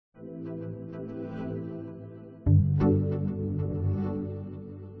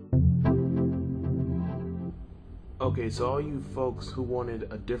Okay, so all you folks who wanted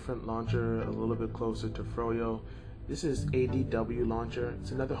a different launcher, a little bit closer to Froyo, this is ADW Launcher.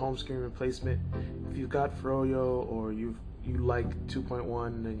 It's another home screen replacement. If you've got Froyo or you like 2.1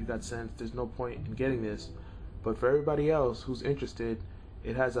 and you got Sense, there's no point in getting this. But for everybody else who's interested,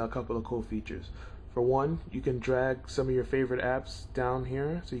 it has a couple of cool features. For one, you can drag some of your favorite apps down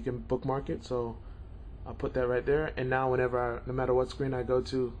here so you can bookmark it. So I'll put that right there, and now no matter what screen I go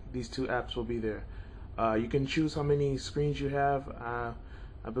to, these two apps will be there. You can choose how many screens you have.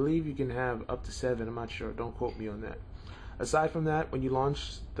 I believe you can have up to 7. I'm not sure. Don't quote me on that. Aside from that, when you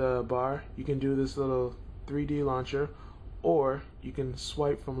launch the bar, you can do this little 3D launcher, or you can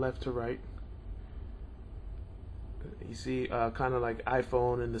swipe from left to right. You see, kind of like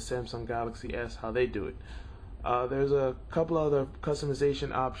iPhone and the Samsung Galaxy S, how they do it. There's a couple other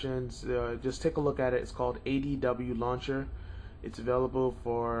customization options. Just take a look at it. It's called ADW Launcher. It's available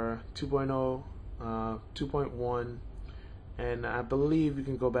for 2.0, 2.1, and I believe you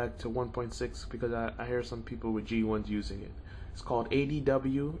can go back to 1.6 because I hear some people with G1s using it. It's called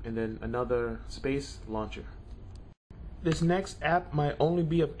ADW and then another space launcher. This next app might only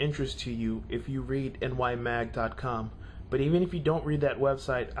be of interest to you if you read nymag.com, but even if you don't read that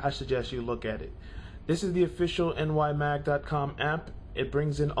website, I suggest you look at it. This is the official nymag.com app. It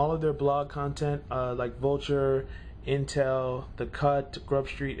brings in all of their blog content like Vulture, Intel, The Cut, Grub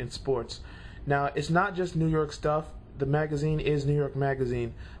Street, and Sports. Now, it's not just New York stuff. The magazine is New York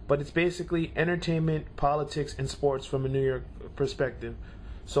Magazine, but it's basically entertainment, politics, and sports from a New York perspective.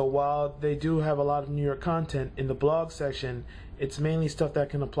 So while they do have a lot of New York content, in the blog section, it's mainly stuff that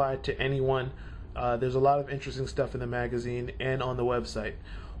can apply to anyone. There's a lot of interesting stuff in the magazine and on the website.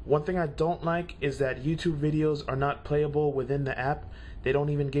 One thing I don't like is that YouTube videos are not playable within the app. They don't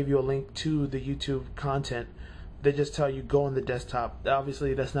even give you a link to the YouTube content. They just tell you go on the desktop.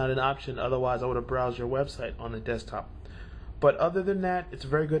 Obviously, that's not an option. Otherwise, I would have browsed your website on the desktop. But other than that, it's a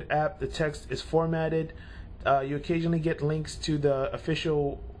very good app. The text is formatted. You occasionally get links to the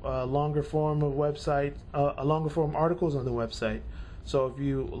official longer form of website, longer form articles on the website. So if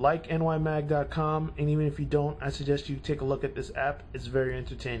you like nymag.com, and even if you don't, I suggest you take a look at this app. It's very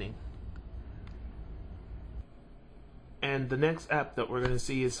entertaining. And the next app that we're going to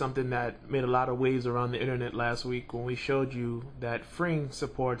see is something that made a lot of waves around the internet last week when we showed you that Fring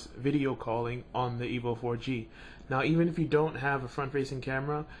supports video calling on the Evo 4G. Now, even if you don't have a front-facing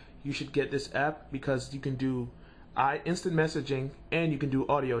camera, you should get this app because you can do instant messaging and you can do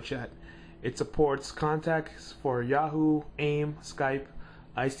audio chat. It supports contacts for Yahoo, AIM, Skype,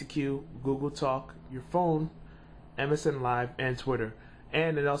 ICQ, Google Talk, your phone, MSN Live, and Twitter.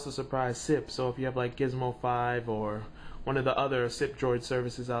 And it also supplies SIP, so if you have like Gizmo 5 or one of the other SIP Droid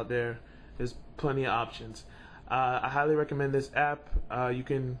services out there, there's plenty of options. I highly recommend this app. You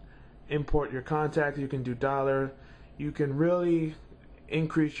can import your contact, you can do dialer, you can really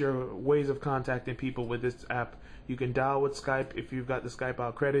increase your ways of contacting people with this app. You can dial with Skype if you've got the Skype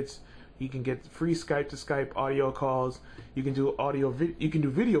out credits. You can get free Skype to Skype audio calls. You can do you can do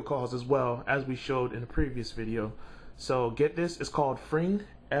video calls as well, as we showed in a previous video. So get this. It's called Fring,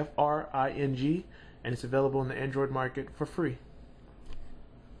 F-R-I-N-G, and it's available in the Android market for free.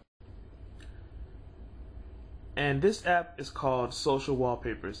 And this app is called Social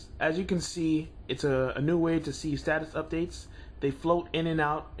Wallpapers. As you can see, it's a new way to see status updates. They float in and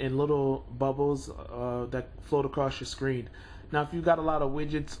out in little bubbles that float across your screen. Now, if you've got a lot of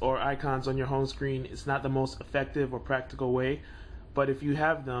widgets or icons on your home screen, it's not the most effective or practical way. But if you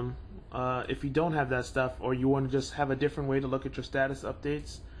have them, if you don't have that stuff, or you want to just have a different way to look at your status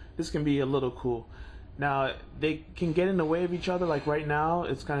updates, this can be a little cool. Now, they can get in the way of each other. Like right now,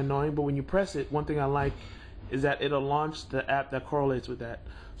 it's kind of annoying, but when you press it, one thing I like is that it'll launch the app that correlates with that.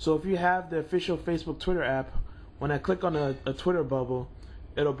 So if you have the official Facebook Twitter app, when I click on a Twitter bubble,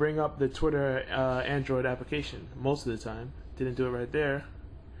 it'll bring up the Twitter Android application most of the time. Didn't do it right there.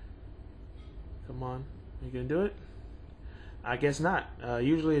 Come on, you gonna do it? I guess not.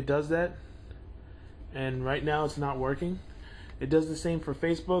 Usually it does that, and right now it's not working. It does the same for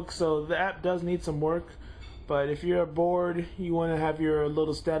Facebook, so the app does need some work. But if you're bored, you want to have your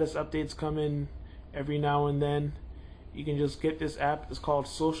little status updates come in every now and then, you can just get this app. It's called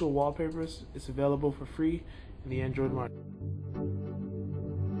Social Wallpapers. It's available for free in the Android market.